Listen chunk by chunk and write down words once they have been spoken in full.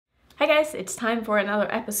Hi guys, it's time for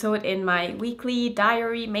another episode in my weekly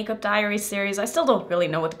diary, makeup diary series. I still don't really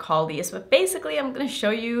know what to call these, but basically I'm going to show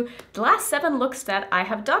you the last 7 looks that I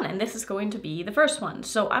have done, and this is going to be the first one.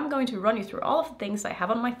 So I'm going to run you through all of the things I have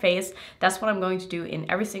on my face. That's what I'm going to do in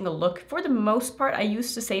every single look. For the most part, I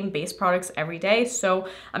use the same base products every day, so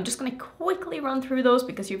I'm just going to quickly run through those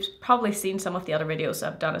because you've probably seen some of the other videos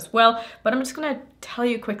I've done as well, but I'm just going to tell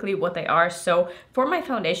you quickly what they are. So for my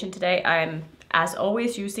foundation today, I'm as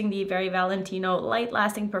always using the Very Valentino Light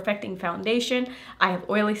Lasting Perfecting Foundation. I have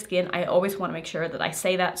oily skin. I always want to make sure that I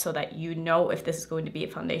say that so that you know if this is going to be a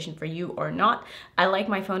foundation for you or not. I like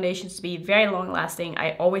my foundations to be very long lasting.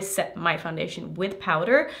 I always set my foundation with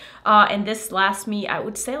powder and this lasts me, I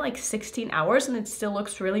would say, like 16 hours and it still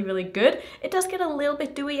looks really, really good. It does get a little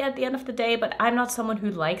bit dewy at the end of the day, but I'm not someone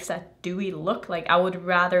who likes that dewy look. Like, I would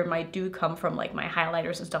rather my dew come from like my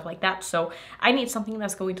highlighters and stuff like that. So I need something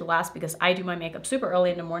that's going to last because I do my makeup super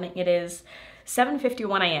early in the morning. It is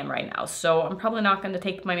 7:51 a.m. right now, so I'm probably not going to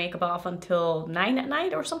take my makeup off until 9 at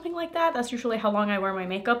night or something like that. That's usually how long I wear my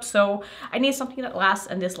makeup, so I need something that lasts,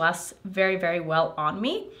 and this lasts very, very well on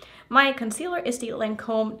me. My concealer is the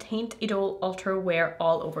Lancome Teint Idole Ultra Wear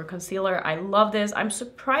All Over Concealer. I love this. I'm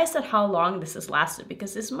surprised at how long this has lasted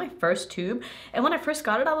because this is my first tube, and when I first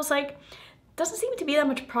got it I was like, doesn't seem to be that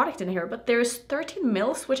much product in here, but there's 13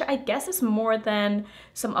 mils, which I guess is more than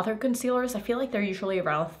some other concealers. I feel like they're usually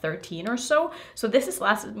around 13 or so. So this has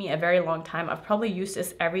lasted me a very long time. I've probably used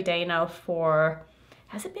this every day now for,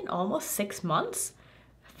 has it been almost 6 months?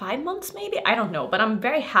 5 months maybe? I don't know, but I'm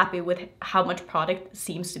very happy with how much product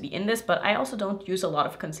seems to be in this, but I also don't use a lot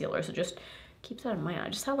of concealer, so just keep that in mind. I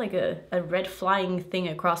just had like a red flying thing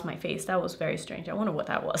across my face. That was very strange. I wonder what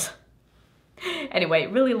that was. Anyway,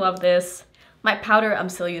 really love this. My powder, I'm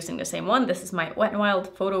still using the same one. This is my Wet n Wild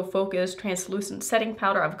Photo Focus Translucent Setting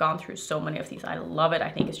Powder. I've gone through so many of these. I love it.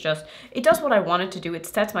 I think it's just, it does what I want it to do. It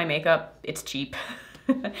sets my makeup. It's cheap.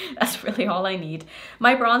 That's really all I need.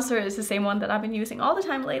 My bronzer is the same one that I've been using all the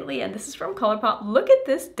time lately, and this is from ColourPop. Look at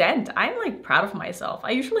this dent. I'm like proud of myself.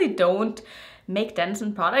 I usually don't make dents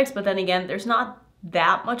in products, but then again, there's not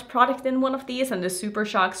that much product in one of these, and the Super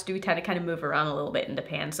Shocks do tend to kind of move around a little bit in the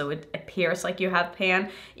pan, so it appears like you have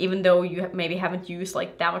pan even though you maybe haven't used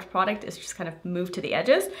like that much product. It's just kind of moved to the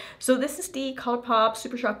edges. So this is the ColourPop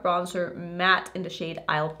Super Shock Bronzer Matte in the shade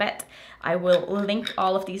I'll Bet. I will link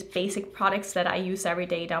all of these basic products that I use every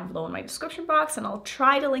day down below in my description box, and I'll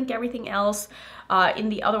try to link everything else. In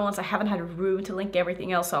the other ones I haven't had room to link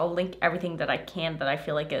everything else, so I'll link everything that I can that I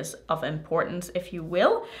feel like is of importance, if you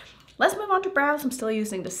will. Let's move on to brows. I'm still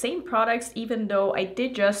using the same products, even though I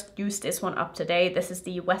did just use this one up today. This is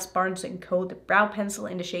the West Barnes & Co. The Brow Pencil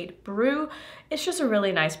in the shade Brew. It's just a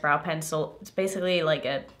really nice brow pencil. It's basically like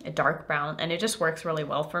a dark brown, and it just works really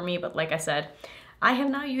well for me. But like I said, I have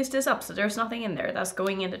now used this up, so there's nothing in there that's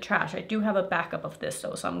going in the trash. I do have a backup of this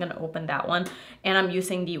though, so I'm gonna open that one. And I'm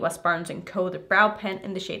using the West Barnes & Co. The Brow Pen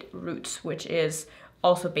in the shade Roots, which is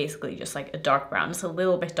also basically just like a dark brown. It's a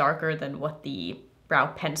little bit darker than what the brow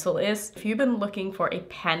pencil is. If you've been looking for a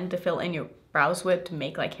pen to fill in your brows with to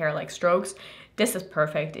make like hair-like strokes, this is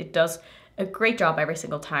perfect. It does a great job every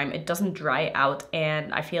single time. It doesn't dry out,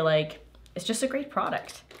 and I feel like it's just a great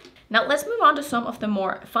product. Now let's move on to some of the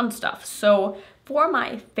more fun stuff. So for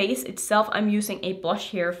my face itself, I'm using a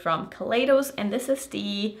blush here from Kaleidos, and this is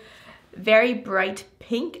the Very Bright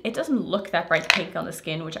Pink. It doesn't look that bright pink on the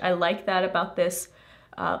skin, which I like that about this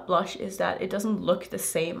blush, is that it doesn't look the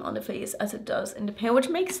same on the face as it does in the pan, which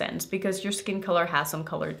makes sense because your skin color has some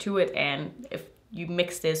color to it, and if you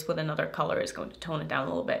mix this with another color, it's going to tone it down a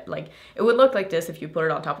little bit. Like, it would look like this if you put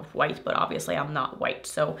it on top of white, but obviously I'm not white,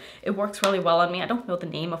 so it works really well on me. I don't know the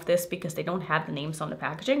name of this because they don't have the names on the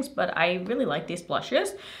packagings, but I really like these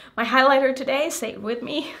blushes. My highlighter today, say it with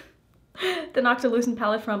me, the Noctilucent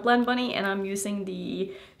palette from Blend Bunny, and I'm using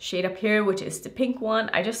the shade up here, which is the pink one.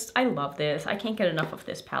 I love this. I can't get enough of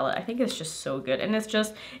this palette. I think it's just so good, and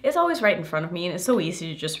it's always right in front of me, and it's so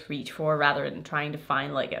easy to just reach for rather than trying to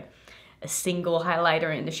find like a single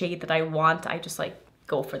highlighter in the shade that I want. I just like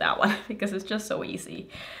go for that one because it's just so easy.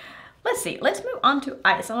 Let's see, let's move on to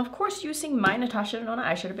eyes. I'm of course using my Natasha Denona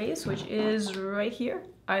eyeshadow base, which is right here.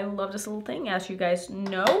 I love this little thing, as you guys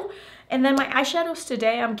know. And then my eyeshadows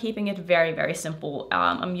today, I'm keeping it very, very simple.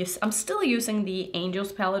 I'm still using the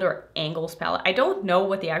Angels palette or Angles palette. I don't know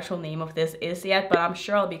what the actual name of this is yet, but I'm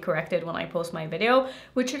sure I'll be corrected when I post my video,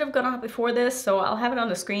 which should have gone out before this, so I'll have it on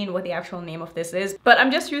the screen what the actual name of this is. But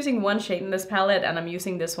I'm just using one shade in this palette, and I'm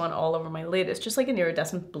using this one all over my lid. It's just like an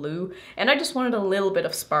iridescent blue, and I just wanted a little bit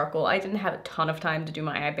of sparkle. I didn't have a ton of time to do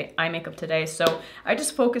my eye makeup today, so I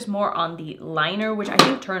just focused more on the liner, which I think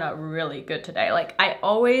think turned out really good today. Like, I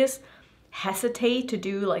always hesitate to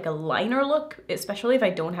do like a liner look, especially if I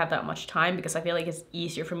don't have that much time, because I feel like it's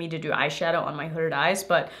easier for me to do eyeshadow on my hooded eyes.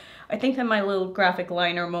 But I think that my little graphic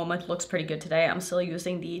liner moment looks pretty good today. I'm still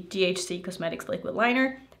using the GHC Cosmetics liquid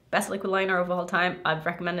liner, best liquid liner of all time. I've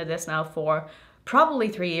recommended this now for probably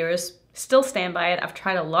 3 years. Still stand by it. I've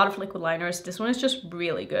tried a lot of liquid liners. This one is just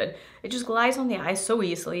really good. It just glides on the eye so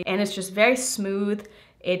easily, and it's just very smooth.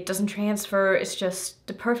 It doesn't transfer. It's just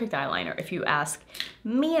the perfect eyeliner, if you ask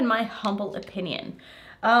me, in my humble opinion.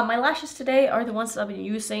 My lashes today are the ones that I've been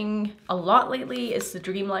using a lot lately. It's the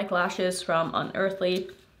Dreamlike lashes from Unearthly.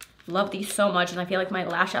 Love these so much, and I feel like my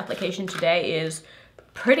lash application today is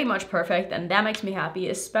pretty much perfect, and that makes me happy,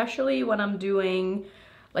 especially when I'm doing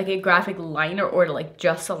like a graphic liner or like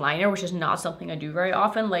just a liner, which is not something I do very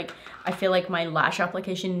often. Like, I feel like my lash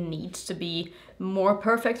application needs to be more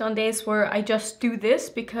perfect on days where I just do this,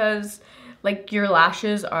 because like your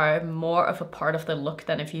lashes are more of a part of the look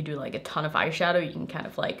than if you do like a ton of eyeshadow. You can kind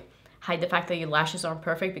of like hide the fact that your lashes aren't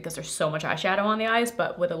perfect because there's so much eyeshadow on the eyes.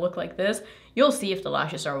 But with a look like this, you'll see if the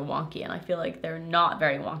lashes are wonky, and I feel like they're not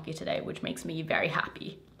very wonky today, which makes me very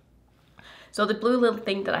happy. So the blue little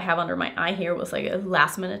thing that I have under my eye here was like a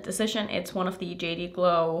last minute decision. It's one of the JD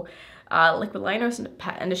Glow liquid liners in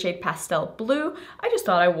the shade Pastel Blue. I just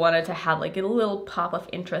thought I wanted to have like a little pop of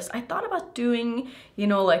interest. I thought about doing, you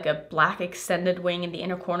know, like a black extended wing in the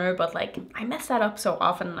inner corner, but like I mess that up so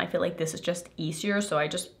often, and I feel like this is just easier. So I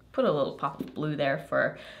just put a little pop of blue there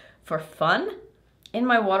for fun. In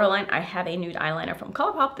my waterline, I have a nude eyeliner from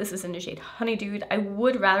Colourpop. This is in the shade Honeydew. I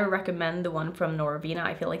would rather recommend the one from Norvina.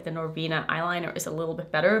 I feel like the Norvina eyeliner is a little bit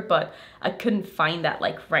better, but I couldn't find that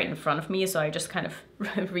like right in front of me, so I just kind of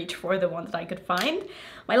reached for the one that I could find.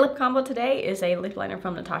 My lip combo today is a lip liner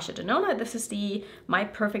from Natasha Denona. This is the My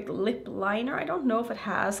Perfect Lip Liner. I don't know if it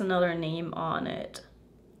has another name on it.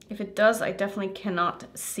 If it does, I definitely cannot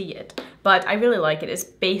see it, but I really like it. It's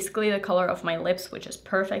basically the color of my lips, which is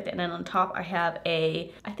perfect. And then on top I have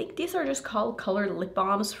I think these are just called colored lip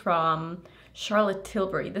balms from Charlotte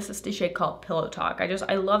Tilbury. This is the shade called Pillow Talk.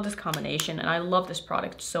 I love this combination, and I love this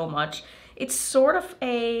product so much. It's sort of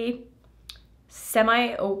a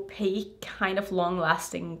semi-opaque kind of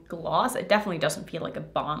long-lasting gloss. It definitely doesn't feel like a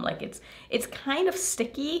balm. Like it's kind of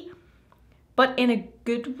sticky, but in a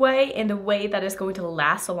good way, in the way that is going to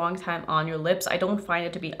last a long time on your lips. I don't find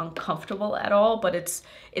it to be uncomfortable at all, but it's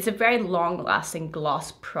a very long-lasting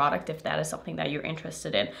gloss product if that is something that you're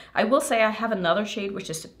interested in. I will say I have another shade, which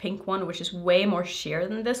is the pink one, which is way more sheer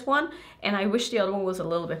than this one, and I wish the other one was a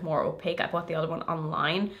little bit more opaque. I bought the other one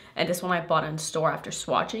online, and this one I bought in store after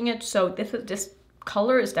swatching it. So this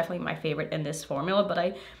color is definitely my favorite in this formula, but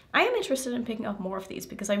I am interested in picking up more of these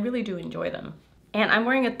because I really do enjoy them. And I'm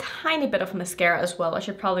wearing a tiny bit of mascara as well. I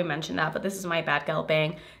should probably mention that, but this is my Bad Gal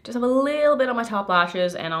Bang. Just have a little bit on my top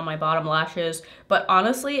lashes and on my bottom lashes. But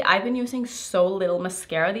honestly, I've been using so little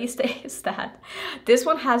mascara these days that this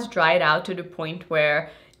one has dried out to the point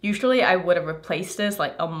where usually I would have replaced this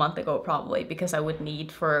like a month ago probably, because I would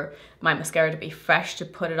need for my mascara to be fresh to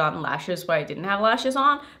put it on lashes where I didn't have lashes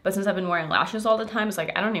on. But since I've been wearing lashes all the time, it's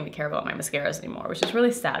like I don't even care about my mascaras anymore, which is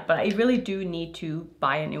really sad. But I really do need to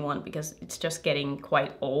buy a new one because it's just getting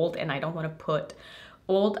quite old, and I don't want to put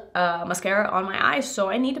old mascara on my eyes, so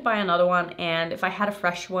I need to buy another one. And if I had a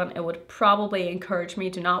fresh one, it would probably encourage me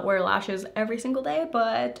to not wear lashes every single day,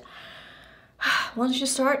 but once you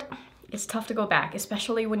start, it's tough to go back,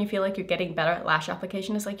 especially when you feel like you're getting better at lash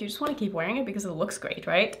application. It's like you just want to keep wearing it because it looks great,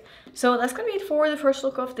 right? So that's gonna be it for the first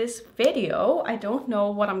look of this video. I don't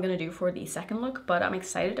know what I'm gonna do for the second look, but I'm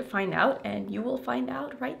excited to find out, and you will find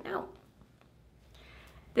out right now.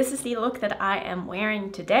 This is the look that I am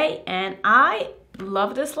wearing today, and I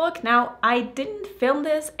love this look. Now, I didn't film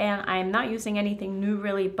this, and I'm not using anything new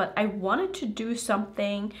really, but I wanted to do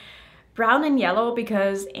something brown and yellow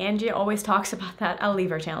because Angie always talks about that. I'll leave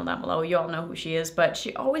her channel down below. You all know who she is, but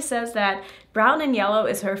she always says that brown and yellow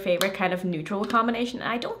is her favorite kind of neutral combination. And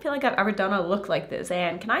I don't feel like I've ever done a look like this.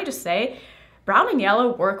 And can I just say, brown and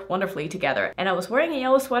yellow work wonderfully together. And I was wearing a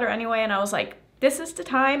yellow sweater anyway, and I was like, this is the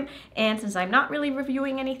time. And since I'm not really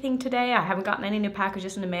reviewing anything today, I haven't gotten any new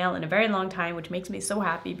packages in the mail in a very long time, which makes me so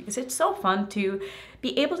happy because it's so fun to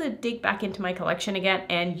be able to dig back into my collection again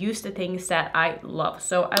and use the things that I love.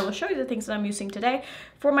 So I will show you the things that I'm using today.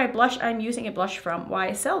 For my blush, I'm using a blush from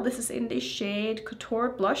YSL. This is in the shade Couture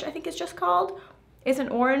Blush, I think it's just called. It's an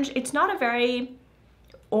orange. It's not a very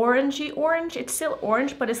orangey orange. It's still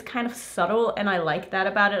orange, but it's kind of subtle, and I like that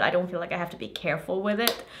about it. I don't feel like I have to be careful with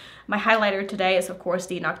it. My highlighter today is of course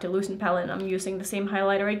the Noctilucent palette, and I'm using the same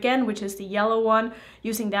highlighter again, which is the yellow one,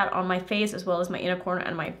 using that on my face as well as my inner corner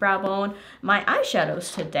and my brow bone. My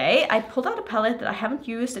eyeshadows today, I pulled out a palette that I haven't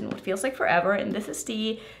used in what feels like forever, and this is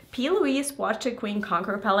the Plouise Watch Queen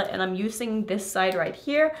Conqueror palette, and I'm using this side right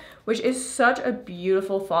here, which is such a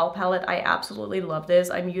beautiful fall palette. I absolutely love this.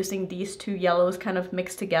 I'm using these two yellows kind of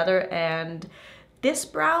mixed together and this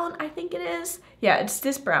brown, I think it is. Yeah, it's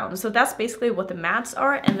this brown. So that's basically what the mattes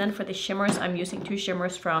are. And then for the shimmers, I'm using two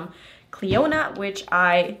shimmers from Clionadh, which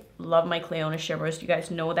I love my Clionadh shimmers. You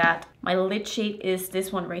guys know that. My lid shade is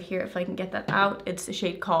this one right here, if I can get that out. It's the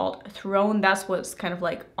shade called Throne. That's what's kind of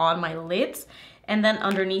like on my lids. And then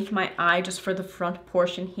underneath my eye, just for the front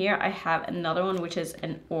portion here, I have another one, which is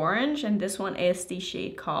an orange. And this one is the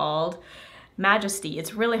shade called Majesty.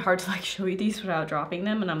 It's really hard to like show you these without dropping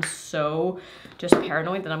them. And I'm so just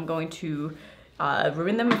paranoid that I'm going to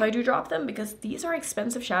ruin them if I do drop them, because these are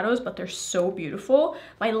expensive shadows, but they're so beautiful.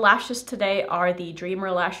 My lashes today are the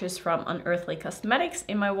Dreamer lashes from Unearthly Cosmetics.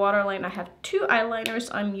 In my waterline, I have two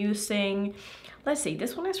eyeliners. I'm using, let's see,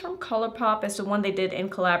 this one is from ColourPop. It's the one they did in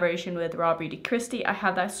collaboration with Raw Beauty Christie. I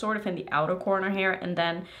have that sort of in the outer corner here, and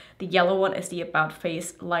then the yellow one is the About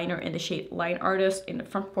Face liner in the shade Line Artist in the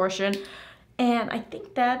front portion. And I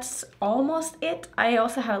think that's almost it. I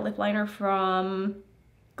also have a lip liner from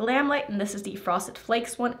Glamlight, and this is the Frosted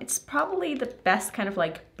Flakes one. It's probably the best kind of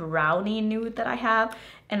like brownie nude that I have.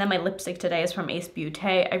 And then my lipstick today is from Ace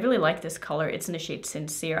Beauté. I really like this color. It's in the shade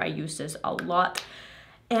Sincere. I use this a lot.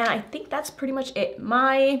 And I think that's pretty much it.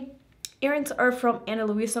 My earrings are from Ana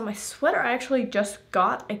Luisa. My sweater I actually just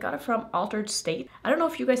got. I got it from Altered State. I don't know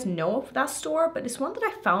if you guys know of that store, but it's one that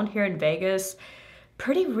I found here in Vegas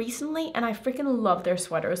pretty recently, and I freaking love their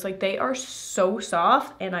sweaters. Like, they are so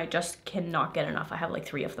soft, and I just cannot get enough. I have like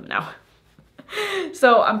 3 of them now.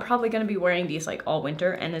 So I'm probably gonna be wearing these like all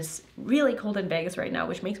winter, and it's really cold in Vegas right now,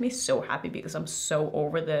 which makes me so happy because I'm so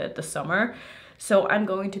over the summer. So I'm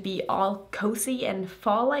going to be all cozy and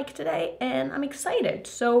fall-like today, and I'm excited.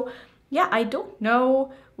 So yeah, I don't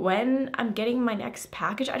know when I'm getting my next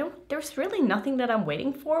package. There's really nothing that I'm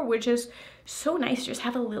waiting for, which is so nice to just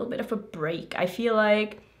have a little bit of a break. I feel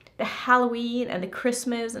like the Halloween and the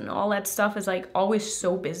Christmas and all that stuff is like always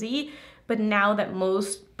so busy. But now that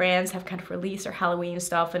most brands have kind of released their Halloween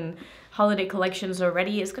stuff and holiday collections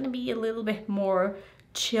already, it's gonna be a little bit more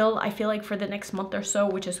chill, I feel like, for the next month or so,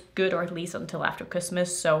 which is good, or at least until after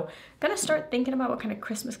Christmas. So I'm gonna start thinking about what kind of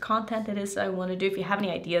Christmas content it is that I want to do. If you have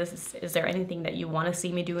any ideas, is there anything that you want to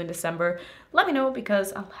see me do in December, let me know,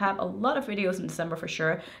 because I'll have a lot of videos in December for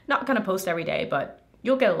sure. Not gonna post every day, but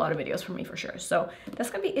you'll get a lot of videos from me for sure. So that's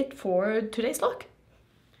gonna be it for today's look.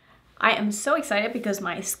 I am so excited because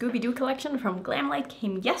my Scooby-Doo collection from Glamlight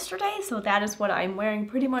came yesterday, so that is what I'm wearing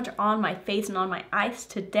pretty much on my face and on my eyes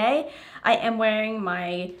today. I am wearing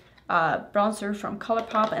my bronzer from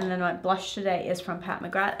ColourPop, and then my blush today is from Pat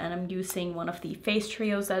McGrath, and I'm using one of the face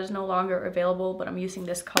trios that is no longer available, but I'm using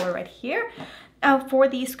this color right here. For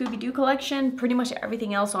the Scooby-Doo collection, pretty much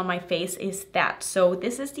everything else on my face is that. So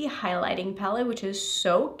this is the highlighting palette, which is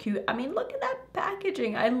so cute. I mean, look at that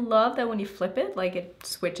packaging. I love that when you flip it, like it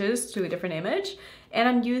switches to a different image. And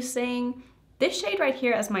I'm using this shade right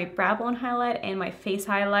here as my brow bone highlight and my face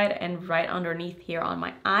highlight, and right underneath here on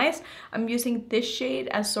my eyes, I'm using this shade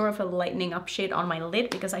as sort of a lightening up shade on my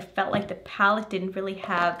lid, because I felt like the palette didn't really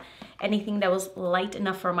have anything that was light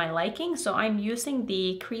enough for my liking. So I'm using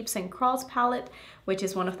the Creeps and Crawls palette, which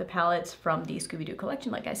is one of the palettes from the Scooby-Doo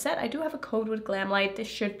collection. Like I said, I do have a code with Glamlight. This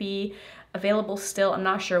should be available still. I'm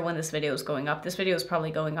not sure when this video is going up. This video is probably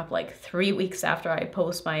going up like 3 weeks after I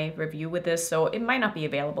post my review with this, so it might not be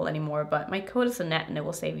available anymore, but my code is Annette and it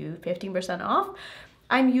will save you 15% off.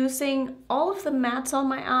 I'm using all of the mattes on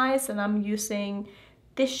my eyes, and I'm using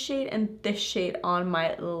this shade and this shade on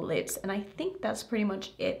my lids, and I think that's pretty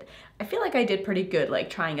much it. I feel like I did pretty good, like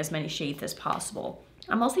trying as many shades as possible.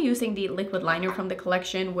 I'm also using the liquid liner from the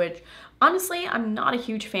collection, which honestly, I'm not a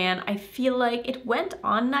huge fan. I feel like it went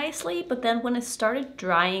on nicely, but then when it started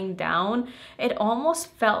drying down, it almost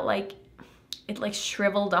felt like it like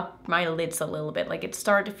shriveled up my lids a little bit. Like it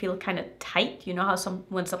started to feel kind of tight. You know how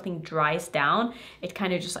when something dries down, it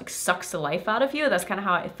kind of just like sucks the life out of you. That's kind of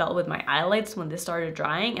how I felt with my eyelids when this started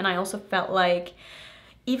drying. And I also felt like,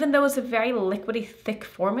 even though it's a very liquidy, thick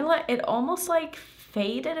formula, it almost like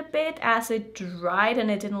faded a bit as it dried, and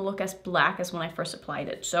it didn't look as black as when I first applied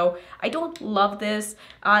it. So I don't love this.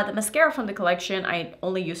 The mascara from the collection, I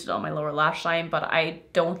only used it on my lower lash line, but I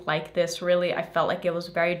don't like this really. I felt like it was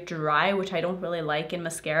very dry, which I don't really like in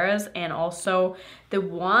mascaras. And also the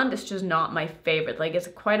wand is just not my favorite. Like, it's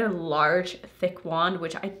quite a large, thick wand,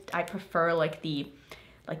 which I prefer like the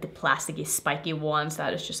like the plasticky, spiky ones.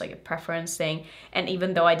 That is just like a preference thing. And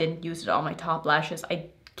even though I didn't use it on my top lashes, I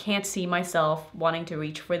can't see myself wanting to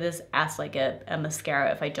reach for this as like a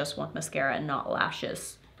mascara if I just want mascara and not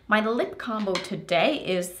lashes. My lip combo today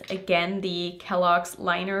is again the Kellogg's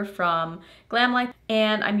liner from Glamlight,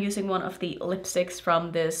 and I'm using one of the lipsticks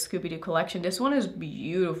from this Scooby-Doo collection. This one is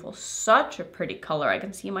beautiful, such a pretty color. I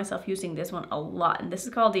can see myself using this one a lot, and this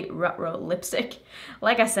is called the Ruh-Roh lipstick.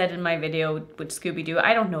 Like I said in my video with Scooby-Doo,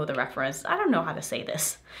 I don't know the reference. I don't know how to say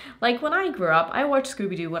this. Like when I grew up, I watched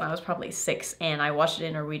Scooby-Doo when I was probably 6, and I watched it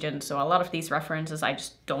in Norwegian, so a lot of these references I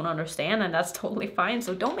just don't understand, and that's totally fine,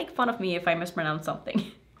 so don't make fun of me if I mispronounce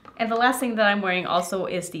something. And the last thing that I'm wearing also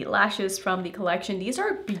is the lashes from the collection. These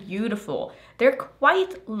are beautiful. They're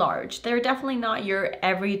quite large. They're definitely not your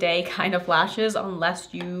everyday kind of lashes unless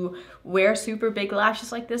you wear super big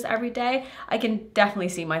lashes like this every day. I can definitely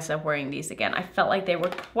see myself wearing these again. I felt like they were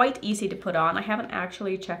quite easy to put on. I haven't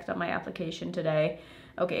actually checked on my application today.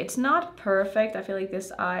 Okay, it's not perfect. I feel like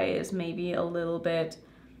this eye is maybe a little bit...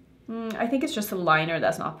 I think it's just the liner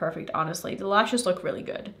that's not perfect, honestly. The lashes look really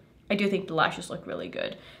good. I do think the lashes look really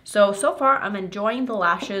good. So far I'm enjoying the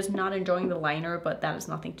lashes, not enjoying the liner, but that has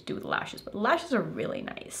nothing to do with the lashes. But the lashes are really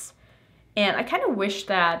nice. And I kind of wish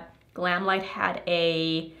that Glamlight had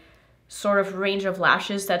a sort of range of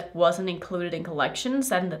lashes that wasn't included in collections,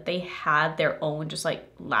 and that they had their own just like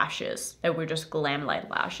lashes that were just Glamlight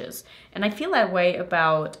lashes. And I feel that way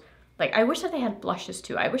about, like, I wish that they had blushes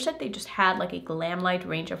too. I wish that they just had like a Glamlight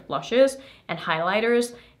range of blushes and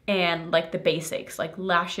highlighters, and like the basics, like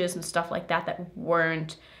lashes and stuff like that, that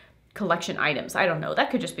weren't collection items. I don't know, that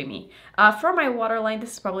could just be me. For my waterline,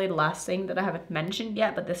 this is probably the last thing that I haven't mentioned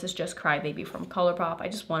yet, but this is just Crybaby from Colourpop. I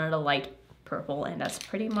just wanted a light purple, and that's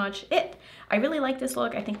pretty much it. I really like this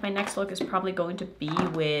look. I think my next look is probably going to be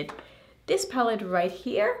with this palette right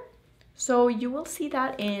here. So you will see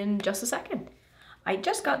that in just a second. I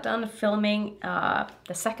just got done filming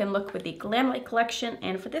the second look with the Glamlight collection,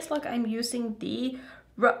 and for this look I'm using the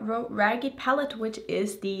Ruh-Roh Raggy palette, which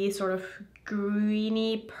is the sort of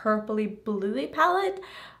greeny, purpley, bluey palette.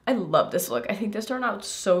 I love this look. I think this turned out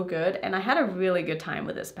so good, and I had a really good time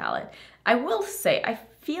with this palette. I will say, I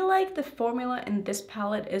feel like the formula in this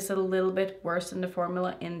palette is a little bit worse than the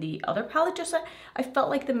formula in the other palette. Just I felt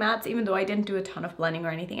like the mattes, even though I didn't do a ton of blending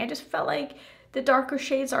or anything, I just felt like the darker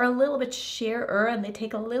shades are a little bit sheerer and they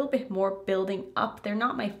take a little bit more building up. They're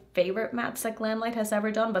not my favorite mattes that Glamlight has ever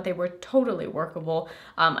done, but they were totally workable.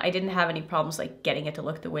 I didn't have any problems like getting it to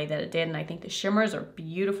look the way that it did, and I think the shimmers are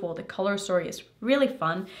beautiful. The color story is really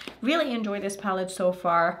fun. Really enjoy this palette so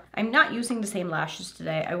far. I'm not using the same lashes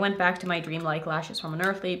today. I went back to my Dreamlike lashes from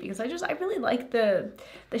Unearthly because I really like the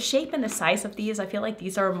shape and the size of these. I feel like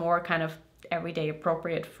these are more kind of everyday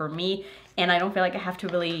appropriate for me, and I don't feel like I have to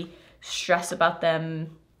really stress about them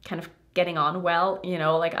kind of getting on well, you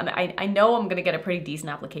know, like I know I'm gonna get a pretty decent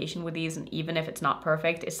application with these, and even if it's not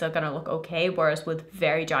perfect, it's still gonna look okay. Whereas with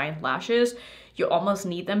very giant lashes, you almost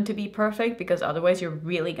need them to be perfect, because otherwise you're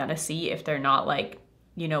really gonna see if they're not like,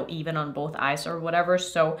 you know, even on both eyes or whatever.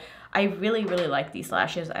 So I really like these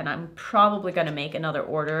lashes, and I'm probably gonna make another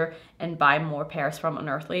order and buy more pairs from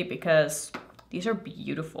Unearthly because these are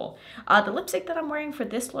beautiful. The lipstick that I'm wearing for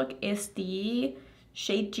this look is the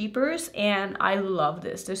shade Jeepers, and I love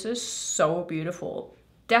this. This is so beautiful.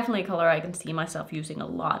 Definitely a color I can see myself using a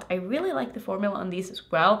lot. I really like the formula on these as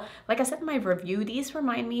well. Like I said in my review, these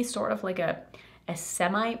remind me sort of like a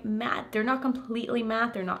semi-matte. They're not completely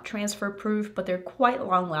matte, they're not transfer proof, but they're quite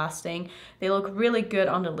long lasting. They look really good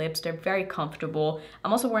on the lips. They're very comfortable.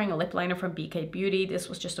 I'm also wearing a lip liner from BK Beauty. This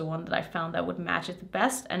was just the one that I found that would match it the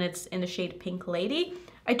best, and it's in the shade Pink Lady.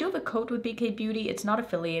 I do have a code with BK Beauty. It's not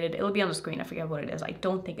affiliated. It'll be on the screen. I forget what it is. I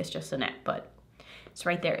don't think it's just Annette, but it's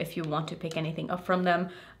right there if you want to pick anything up from them.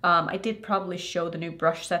 I did probably show the new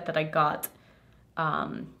brush set that I got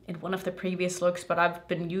in one of the previous looks, but I've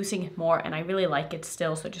been using it more and I really like it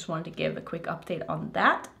still, so I just wanted to give a quick update on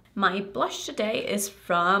that. My blush today is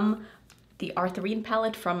from the Arthurine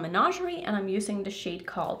palette from Menagerie, and I'm using the shade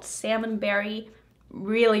called Salmon Berry.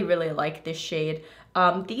 Really like this shade.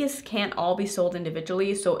 These can't all be sold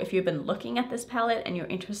individually, so if you've been looking at this palette and you're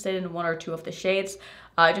interested in one or two of the shades,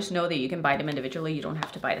 just know that you can buy them individually. You don't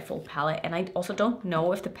have to buy the full palette. And I also don't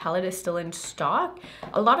know if the palette is still in stock.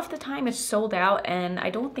 A lot of the time it's sold out, and I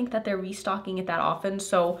don't think that they're restocking it that often.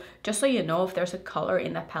 So just so you know, if there's a color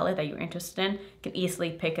in that palette that you're interested in, you can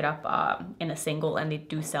easily pick it up in a single, and they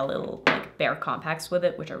do sell little like bare compacts with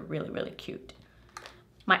it, which are really cute.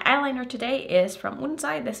 My eyeliner today is from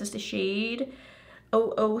Woodenside. This is the shade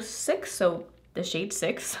 006, so the shade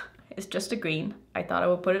 6 is just a green. I thought I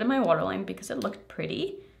would put it in my waterline because it looked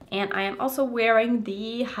pretty. And I am also wearing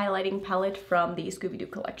the highlighting palette from the Scooby-Doo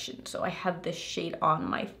collection. So I have this shade on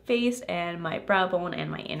my face and my brow bone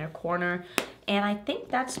and my inner corner. And I think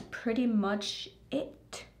that's pretty much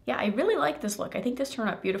it. Yeah, I really like this look. I think this turned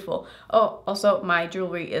out beautiful. Oh, also my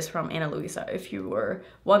jewelry is from Ana Luisa, if you were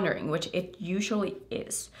wondering, which it usually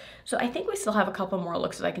is. So I think we still have a couple more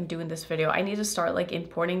looks that I can do in this video. I need to start like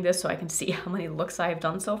importing this so I can see how many looks I have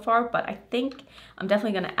done so far, but I think I'm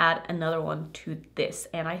definitely gonna add another one to this.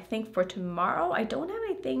 And I think for tomorrow, I don't have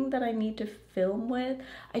anything that I need to film with.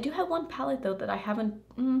 I do have one palette though that I haven't,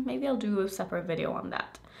 maybe I'll do a separate video on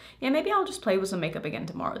that. Yeah, maybe I'll just play with some makeup again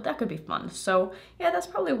tomorrow. That could be fun. So yeah, that's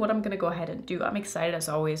probably what I'm gonna go ahead and do. I'm excited as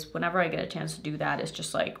always. Whenever I get a chance to do that, it's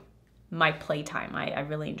just like my playtime. I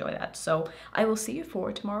really enjoy that. So I will see you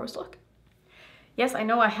for tomorrow's look. Yes, I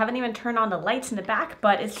know I haven't even turned on the lights in the back,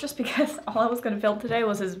 but it's just because all I was gonna film today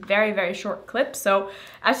was this very, very short clip. So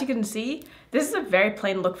as you can see, this is a very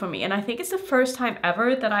plain look for me. And I think it's the first time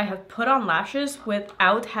ever that I have put on lashes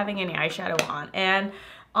without having any eyeshadow on. And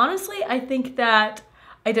honestly, I think that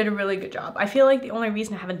I did a really good job. I feel like the only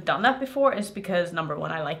reason I haven't done that before is because number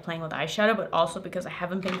one, I like playing with eyeshadow, but also because I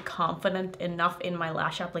haven't been confident enough in my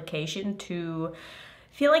lash application to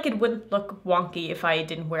feel like it wouldn't look wonky if I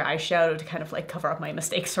didn't wear eyeshadow to kind of like cover up my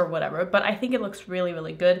mistakes or whatever. But I think it looks really,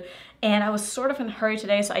 really good. And I was sort of in a hurry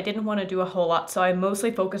today, so I didn't want to do a whole lot. So I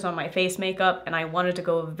mostly focused on my face makeup, and I wanted to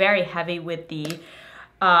go very heavy with the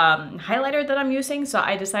highlighter that I'm using. So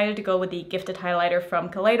I decided to go with the Gifted highlighter from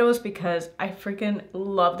Kaleidos because I freaking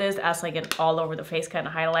love this as like an all over the face kind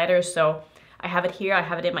of highlighter. So I have it here, I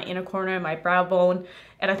have it in my inner corner, my brow bone,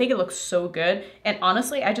 and I think it looks so good. And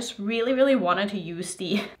honestly, I just really, really wanted to use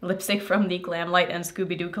the lipstick from the Glamlight and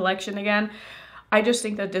Scooby-Doo collection again. I just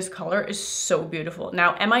think that this color is so beautiful.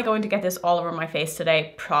 Now, am I going to get this all over my face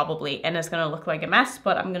today? Probably, and it's gonna look like a mess,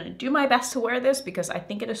 but I'm gonna do my best to wear this because I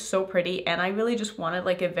think it is so pretty, and I really just wanted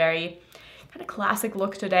like a very kind of classic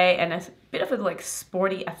look today and a bit of a like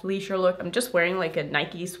sporty athleisure look. I'm just wearing like a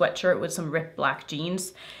Nike sweatshirt with some ripped black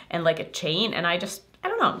jeans and like a chain, and I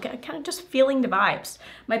don't know, I'm kind of just feeling the vibes.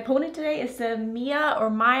 My pony today is the Mia or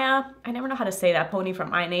Maya, I never know how to say that pony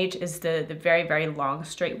from Eyeliners, is the very, very long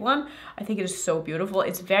straight one. I think it is so beautiful.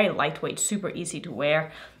 It's very lightweight, super easy to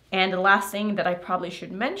wear. And the last thing that I probably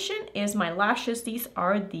should mention is my lashes. These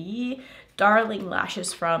are the Darling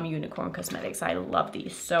lashes from Unicorn Cosmetics. I love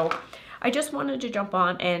these. So I just wanted to jump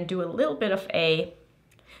on and do a little bit of a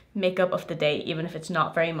makeup of the day, even if it's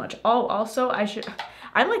not very much. Oh, also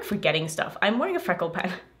I'm like forgetting stuff. I'm wearing a freckle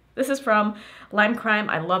pen. This is from Lime Crime.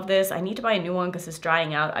 I love this. I need to buy a new one because it's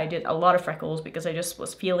drying out. I did a lot of freckles because I just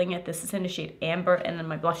was feeling it. This is in the shade Amber, and then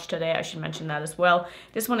my blush today, I should mention that as well.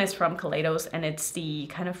 This one is from Kaleidos, and it's the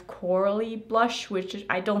kind of corally blush, which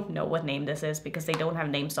I don't know what name this is because they don't have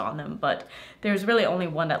names on them, but there's really only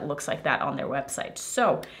one that looks like that on their website.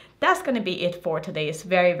 So that's gonna be it for today. It's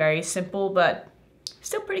very, very simple, but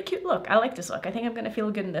still pretty cute look. I like this look. I think I'm gonna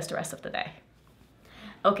feel good in this the rest of the day.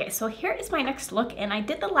 Okay, so here is my next look, and I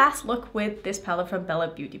did the last look with this palette from Bella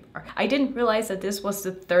Beauty Bar. I didn't realize that this was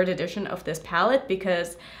the third edition of this palette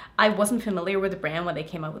because I wasn't familiar with the brand when they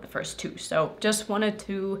came out with the first two. So just wanted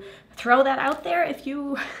to throw that out there if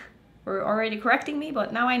you were already correcting me,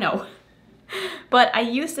 but now I know. But I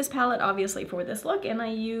used this palette obviously for this look, and I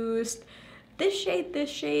used this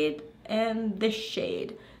shade, and this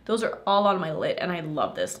shade. Those are all on my lid, and I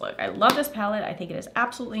love this look. I love this palette. I think it is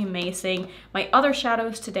absolutely amazing. My other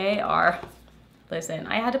shadows today are, listen,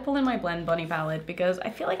 I had to pull in my Blend Bunny palette because I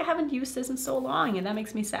feel like I haven't used this in so long, and that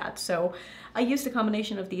makes me sad. So I used a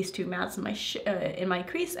combination of these two mattes in my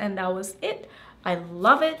crease, and that was it. I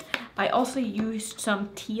love it. I also used some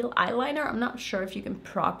teal eyeliner. I'm not sure if you can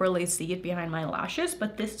properly see it behind my lashes,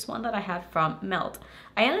 but this is one that I had from Melt.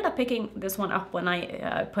 I ended up picking this one up when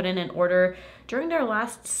I put in an order. During their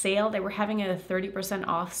last sale, they were having a 30%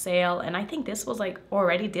 off sale, and I think this was like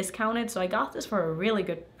already discounted, so I got this for a really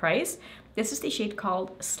good price. This is the shade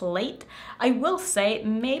called Slate. I will say,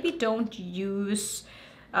 maybe don't use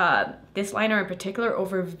this liner in particular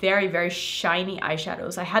over very, very shiny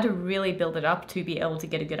eyeshadows. I had to really build it up to be able to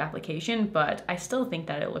get a good application, but I still think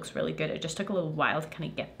that it looks really good. It just took a little while to kind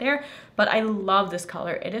of get there, but I love this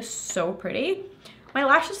color. It is so pretty. My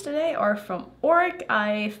lashes today are from Auric.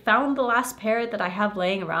 I found the last pair that I have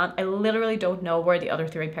laying around. I literally don't know where the other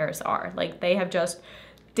three pairs are. Like, they have just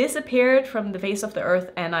disappeared from the face of the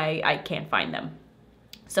earth, and I can't find them.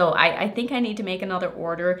 So I think I need to make another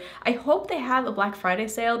order. I hope they have a Black Friday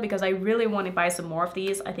sale because I really want to buy some more of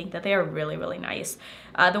these. I think that they are really, really nice.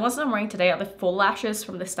 The ones that I'm wearing today are the full lashes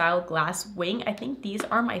from the style Glass Wing. I think these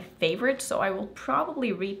are my favorite, so I will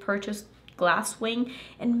probably repurchase Glasswing,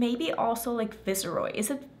 and maybe also like Viceroy. Is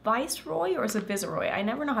it Viceroy or is it Viceroy? I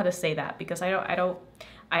never know how to say that because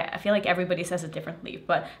I feel like everybody says it differently,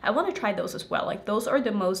 but I want to try those as well. Like those are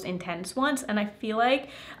the most intense ones, and I feel like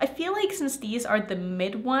since these are the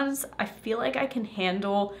mid ones, I feel like I can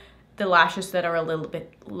handle the lashes that are a little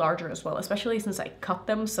bit larger as well, especially since I cut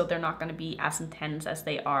them, so they're not going to be as intense as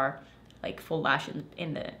they are like full lash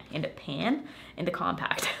in the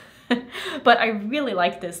compact. But I really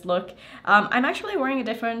like this look. I'm actually wearing a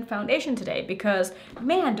different foundation today because,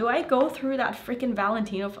 man, do I go through that freaking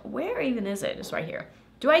Valentino, where even is it? It's right here.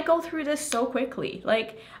 Do I go through this so quickly?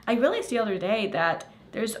 Like, I realized the other day that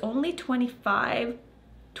there's only 25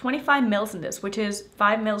 mils in this, which is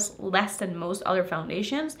 5 mils less than most other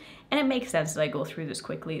foundations, and it makes sense that I go through this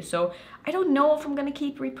quickly. So I don't know if I'm gonna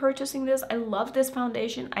keep repurchasing this. I love this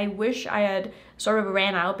foundation. I wish I had sort of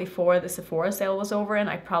ran out before the Sephora sale was over, and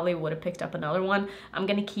I probably would have picked up another one. I'm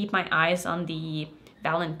gonna keep my eyes on the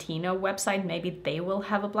Valentino website. Maybe they will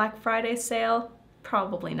have a Black Friday sale.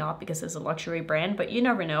 Probably not because it's a luxury brand, but you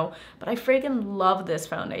never know. But I friggin' love this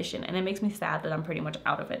foundation, and it makes me sad that I'm pretty much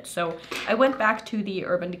out of it. So I went back to the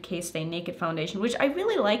Urban Decay Stay Naked foundation, which I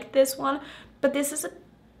really like this one, but this is a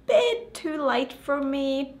bit too light for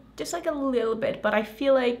me, just like a little bit. But I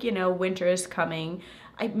feel like, you know, winter is coming.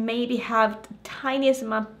 I maybe have the tiniest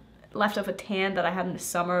amount left of a tan that I had in the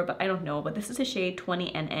summer, but I don't know. But this is a shade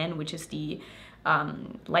 20NN, which is the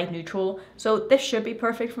light neutral, so this should be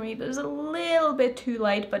perfect for me, but it's a little bit too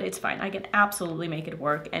light, but it's fine. I can absolutely make it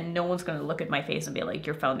work, and no one's gonna look at my face and be like,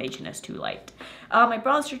 your foundation is too light. My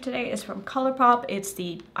bronzer today is from ColourPop. It's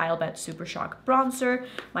the I'll Bet Super Shock bronzer.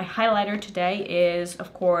 My highlighter today is,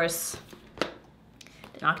 of course,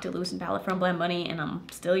 the Noctilucent palette from Blend Money, and I'm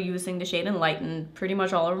still using the shade Enlighten pretty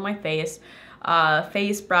much all over my face.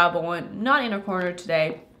 Face, brow bone, not inner corner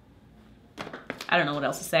today. I don't know what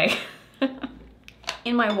else to say.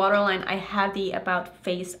 In my waterline, I have the About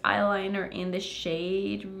Face eyeliner in the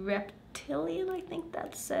shade Reptilian, I think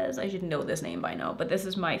that says. I should know this name by now, but this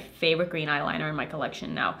is my favorite green eyeliner in my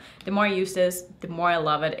collection now. The more I use this, the more I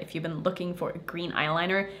love it. If you've been looking for a green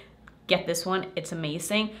eyeliner, get this one. It's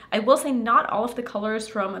amazing. I will say not all of the colors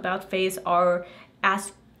from About Face are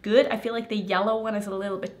as good. I feel like the yellow one is a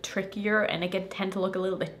little bit trickier, and it can tend to look a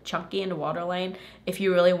little bit chunky in the waterline if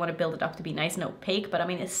you really want to build it up to be nice and opaque. But I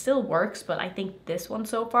mean, it still works, but I think this one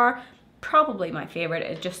so far, probably my favorite.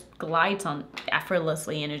 It just glides on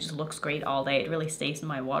effortlessly, and it just looks great all day. It really stays in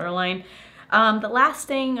my waterline. The last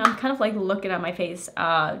thing, I'm kind of like looking at my face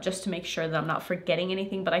just to make sure that I'm not forgetting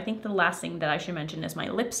anything, but I think the last thing that I should mention is my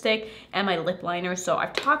lipstick and my lip liner. So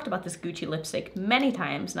I've talked about this Gucci lipstick many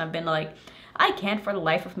times, and I've been like, I can't for the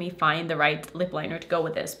life of me find the right lip liner to go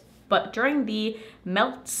with this. But during the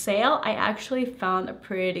Melt sale, I actually found a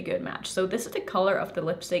pretty good match. So this is the color of the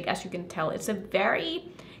lipstick. As you can tell, it's a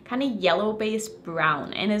very kind of yellow-based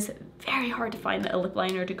brown, and it's very hard to find a lip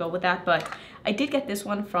liner to go with that. But I did get this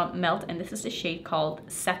one from Melt, and this is the shade called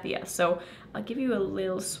Sepia. So I'll give you a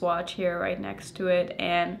little swatch here right next to it,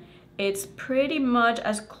 and it's pretty much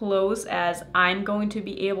as close as I'm going to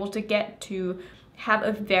be able to get to have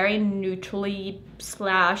a very neutrally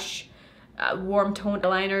slash warm tone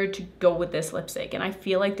eyeliner to go with this lipstick. And I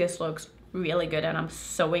feel like this looks really good, and I'm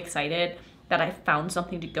so excited that I found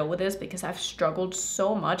something to go with this, because I've struggled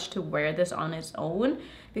so much to wear this on its own,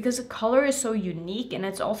 because the color is so unique, and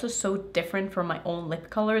it's also so different from my own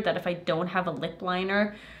lip color that if I don't have a lip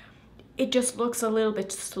liner, it just looks a little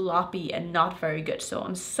bit sloppy and not very good. So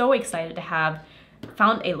I'm so excited to have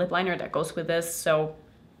found a lip liner that goes with this. So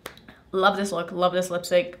love this look, love this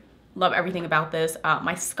lipstick, love everything about this.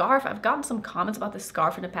 My scarf, I've gotten some comments about this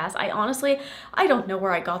scarf in the past. I don't know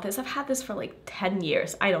where I got this. I've had this for like 10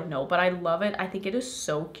 years. I don't know, but I love it. I think it is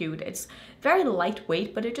so cute. It's very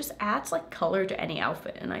lightweight, but it just adds like color to any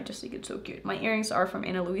outfit, and I just think it's so cute. My earrings are from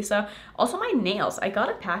Ana Luisa. Also my nails. I got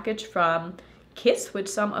a package from Kiss with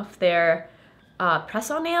some of their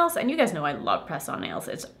press-on nails, and you guys know I love press-on nails.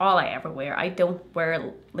 It's all I ever wear. I don't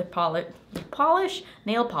wear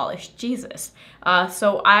nail polish, Jesus.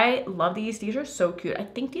 So I love these. These are so cute. I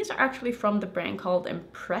think these are actually from the brand called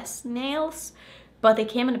Impress Nails, but they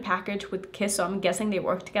came in a package with Kiss, so I'm guessing they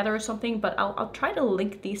work together or something, but I'll try to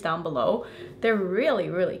link these down below. They're really,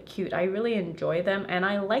 really cute. I really enjoy them, and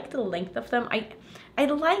I like the length of them. I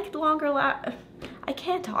like longer I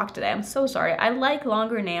can't talk today, I'm so sorry. I like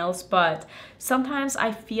longer nails, but sometimes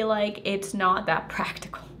I feel like it's not that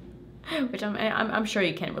practical, which I'm sure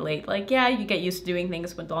you can relate. Like, yeah, you get used to doing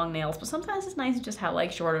things with long nails, but sometimes it's nice to just have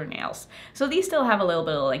like shorter nails. So these still have a little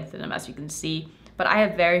bit of length in them, as you can see, but I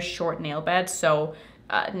have very short nail beds, so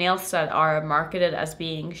nails that are marketed as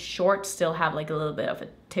being short still have like a little bit of a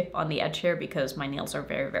tip on the edge here because my nails are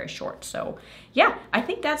very, very short. So yeah, I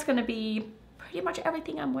think that's gonna be pretty much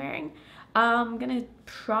everything I'm wearing. I'm gonna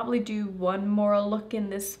probably do one more look in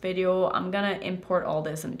this video. I'm gonna import all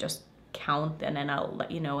this and just count, and then I'll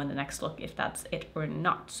let you know in the next look if that's it or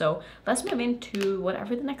not. So let's move into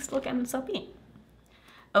whatever the next look ends up being.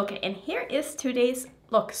 Okay, and here is today's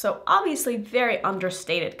look. So obviously very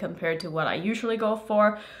understated compared to what I usually go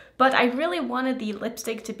for, but I really wanted the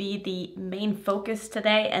lipstick to be the main focus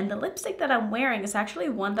today, and the lipstick that I'm wearing is actually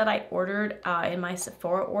one that I ordered in my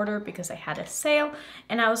Sephora order because I had a sale,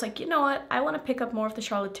 and I was like, you know what, I want to pick up more of the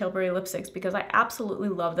Charlotte Tilbury lipsticks because I absolutely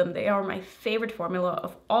love them. They are my favorite formula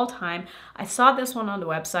of all time. I saw this one on the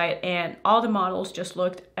website and all the models just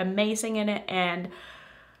looked amazing in it, and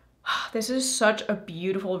this is such a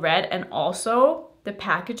beautiful red, and also the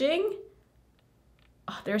packaging.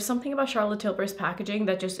 There's something about Charlotte Tilbury's packaging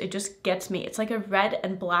that just gets me. It's like a red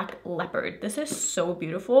and black leopard. This is so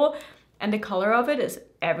beautiful, and the color of it is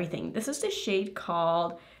everything. This is the shade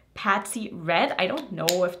called Patsy Red. I don't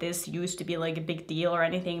know if this used to be like a big deal or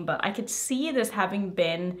anything, but I could see this having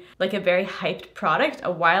been like a very hyped product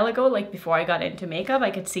a while ago, like before I got into makeup.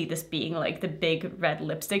 I could see this being like the big red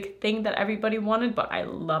lipstick thing that everybody wanted, but I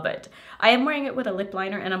love it. I am wearing it with a lip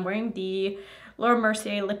liner, and I'm wearing the Laura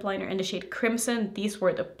Mercier lip liner in the shade Crimson. These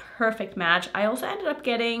were the perfect match. I also ended up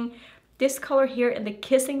getting this color here in the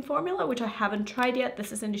Kissing formula, which I haven't tried yet.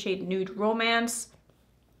 This is in the shade Nude Romance.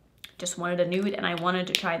 Just wanted a nude and I wanted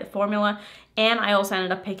to try the formula. And I also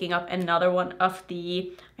ended up picking up another one of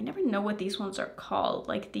the, I never know what these ones are called,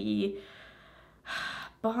 like the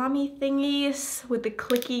balmy thingies with the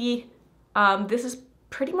clicky. This is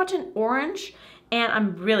pretty much an orange, and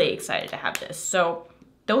I'm really excited to have this. So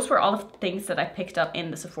those were all the things that I picked up in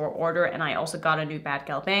the Sephora order, and I also got a new Bad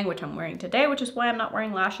Gal Bang, which I'm wearing today, which is why I'm not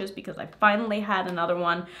wearing lashes, because I finally had another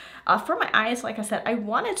one. For my eyes, like I said, I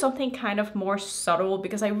wanted something kind of more subtle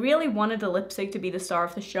because I really wanted the lipstick to be the star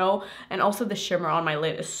of the show, and also the shimmer on my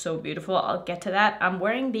lid is so beautiful. I'll get to that. I'm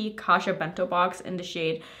wearing the Kasia Bento Box in the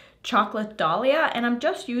shade Chocolate Dahlia, and I'm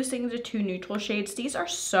just using the two neutral shades. These are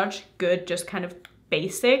such good, just kind of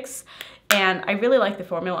basics. And I really like the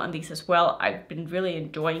formula on these as well. I've been really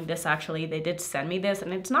enjoying this actually. They did send me this,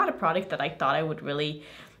 and it's not a product that I thought I would really,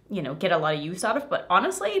 you know, get a lot of use out of. But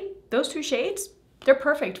honestly, those two shades, they're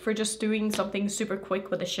perfect for just doing something super quick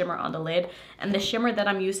with a shimmer on the lid. And the shimmer that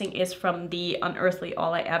I'm using is from the Unearthly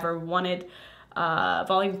All I Ever Wanted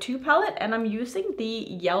Volume 2 palette. And I'm using the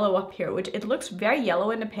yellow up here, which it looks very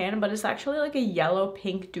yellow in the pan, but it's actually like a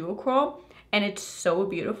yellow-pink duochrome. And it's so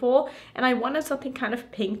beautiful, and I wanted something kind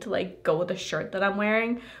of pink to like go with the shirt that I'm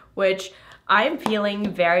wearing, which I'm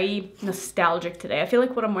feeling very nostalgic today. I feel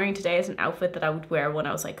like what I'm wearing today is an outfit that I would wear when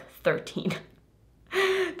I was like 13.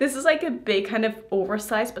 This is like a big kind of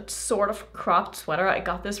oversized but sort of cropped sweater. I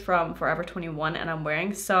got this from Forever 21, and I'm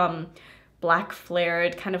wearing some black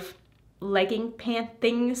flared kind of legging pant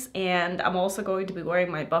things, and I'm also going to be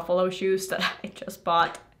wearing my buffalo shoes that I just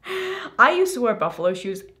bought. I used to wear buffalo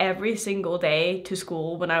shoes every single day to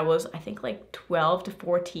school when I was, I think, like 12 to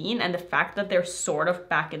 14, and the fact that they're sort of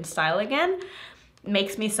back in style again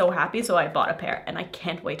makes me so happy, so I bought a pair and I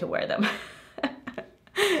can't wait to wear them.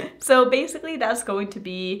 So basically that's going to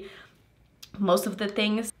be most of the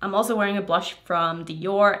things. I'm also wearing a blush from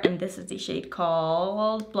Dior, and this is the shade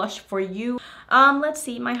called Blush for You. Let's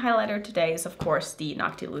see, my highlighter today is of course the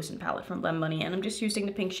Noctilucent palette from Blend Bunny, and I'm just using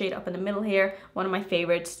the pink shade up in the middle here, one of my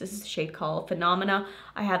favorites. This is the shade called Phenomena.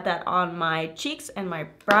 I have that on my cheeks and my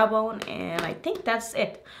brow bone, and I think that's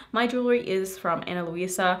it. My jewelry is from Ana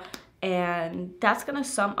Luisa, and that's gonna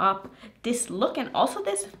sum up this look and also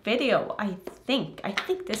this video. I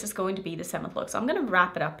think this is going to be the 7th look, so I'm gonna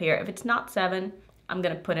wrap it up here. If it's not 7, I'm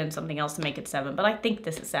gonna put in something else to make it 7, but I think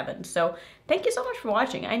this is 7. So thank you so much for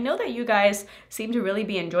watching. I know that you guys seem to really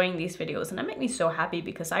be enjoying these videos, and that makes me so happy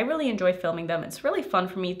because I really enjoy filming them. It's really fun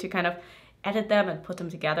for me to kind of edit them and put them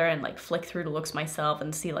together and like flick through the looks myself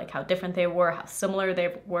and see like how different they were, how similar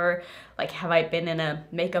they were, like have I been in a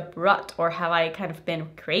makeup rut, or have I kind of been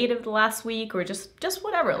creative the last week, or just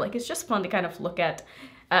whatever. Like it's just fun to kind of look at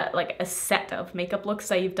like a set of makeup looks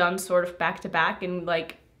that you've done sort of back to back, and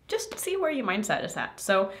like just see where your mindset is at.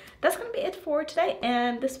 So that's gonna be it for today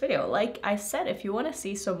and this video. Like I said, if you want to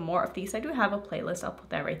see some more of these, I do have a playlist. I'll put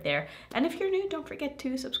that right there. And if you're new, don't forget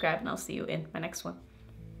to subscribe, and I'll see you in my next one.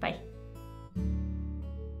 Bye.